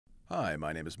Hi,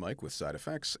 my name is Mike with Side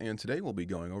Effects, and today we'll be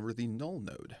going over the null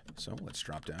node. So let's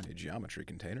drop down a geometry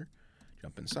container,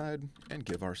 jump inside, and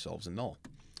give ourselves a null.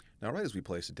 Now right as we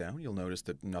place it down, you'll notice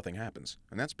that nothing happens,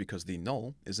 and that's because the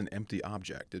null is an empty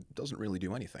object. It doesn't really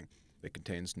do anything. It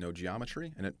contains no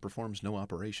geometry, and it performs no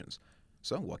operations.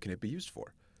 So what can it be used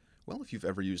for? Well, if you've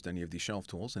ever used any of the shelf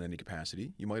tools in any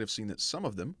capacity, you might have seen that some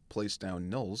of them place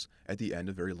down nulls at the end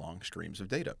of very long streams of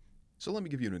data. So let me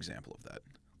give you an example of that.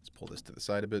 Let's pull this to the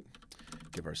side a bit,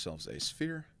 give ourselves a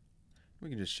sphere. We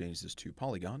can just change this to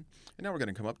polygon. And now we're going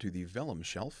to come up to the Velum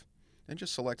Shelf and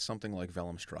just select something like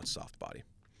Velum Strut Softbody.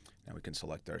 Now we can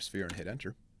select our sphere and hit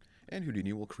enter. And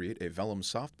Houdini will create a Velum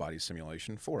Softbody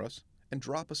simulation for us and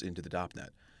drop us into the DOPNet.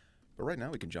 But right now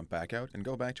we can jump back out and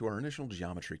go back to our initial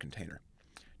geometry container.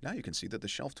 Now you can see that the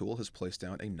shelf tool has placed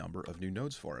down a number of new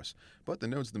nodes for us, but the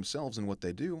nodes themselves and what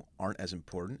they do aren't as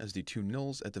important as the two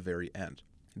nulls at the very end.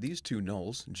 These two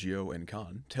nulls, geo and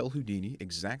con, tell Houdini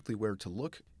exactly where to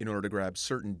look in order to grab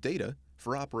certain data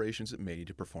for operations it may need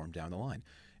to perform down the line.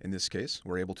 In this case,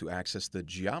 we're able to access the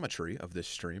geometry of this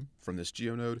stream from this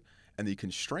geo node and the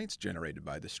constraints generated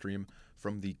by the stream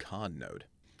from the con node.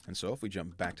 And so if we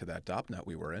jump back to that DOPNet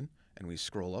we were in, and we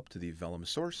scroll up to the Velum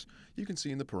source, you can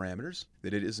see in the parameters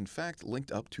that it is in fact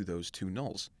linked up to those two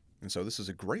nulls. And so this is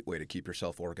a great way to keep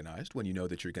yourself organized when you know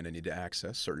that you're going to need to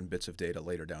access certain bits of data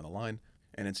later down the line.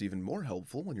 And it's even more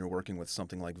helpful when you're working with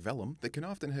something like Velum that can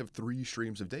often have 3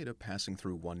 streams of data passing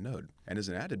through one node. And as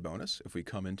an added bonus, if we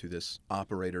come into this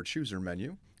operator chooser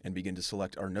menu and begin to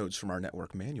select our nodes from our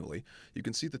network manually, you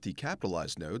can see that the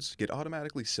capitalized nodes get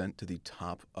automatically sent to the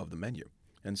top of the menu.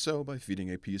 And so, by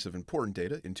feeding a piece of important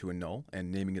data into a null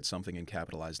and naming it something in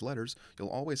capitalized letters, you'll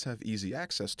always have easy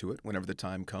access to it whenever the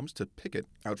time comes to pick it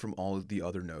out from all of the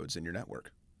other nodes in your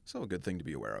network. So a good thing to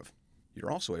be aware of.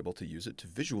 You're also able to use it to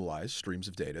visualize streams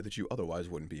of data that you otherwise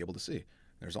wouldn't be able to see.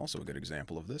 There's also a good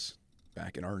example of this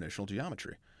back in our initial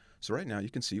geometry. So right now you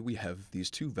can see we have these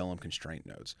two Velum constraint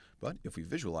nodes, but if we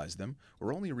visualize them,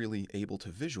 we're only really able to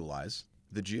visualize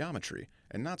the geometry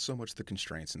and not so much the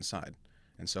constraints inside.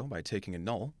 And so by taking a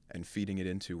null and feeding it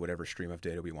into whatever stream of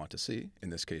data we want to see, in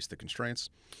this case the constraints,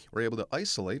 we're able to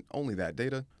isolate only that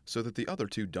data so that the other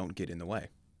two don't get in the way.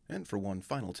 And for one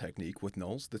final technique with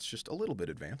nulls that's just a little bit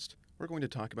advanced, we're going to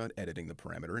talk about editing the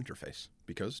parameter interface.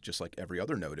 Because just like every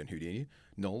other node in Houdini,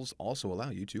 nulls also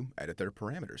allow you to edit their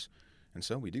parameters. And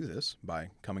so we do this by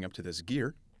coming up to this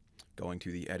gear, going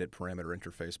to the Edit Parameter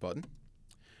Interface button,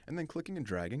 and then clicking and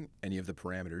dragging any of the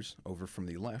parameters over from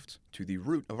the left to the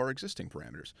root of our existing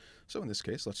parameters. So in this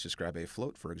case, let's just grab a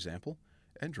float, for example,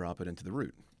 and drop it into the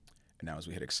root. And now as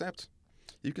we hit accept,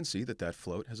 you can see that that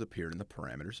float has appeared in the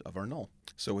parameters of our null.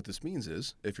 So what this means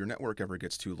is, if your network ever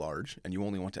gets too large and you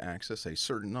only want to access a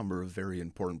certain number of very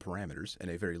important parameters in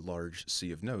a very large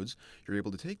sea of nodes, you're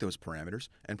able to take those parameters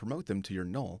and promote them to your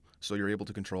null, so you're able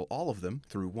to control all of them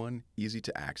through one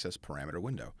easy-to-access parameter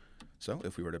window. So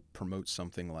if we were to promote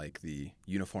something like the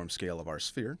uniform scale of our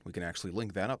sphere, we can actually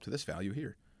link that up to this value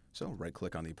here. So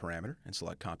right-click on the parameter and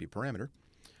select Copy Parameter.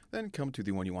 Then come to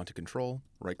the one you want to control,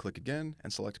 right-click again,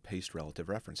 and select Paste Relative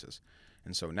References.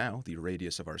 And so now the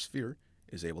radius of our sphere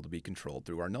is able to be controlled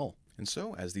through our null. And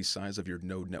so as the size of your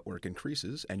node network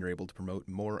increases and you're able to promote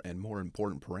more and more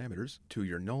important parameters to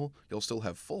your null, you'll still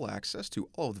have full access to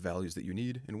all of the values that you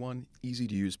need in one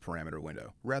easy-to-use parameter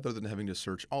window, rather than having to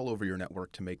search all over your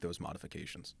network to make those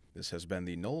modifications. This has been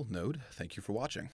the null node. Thank you for watching.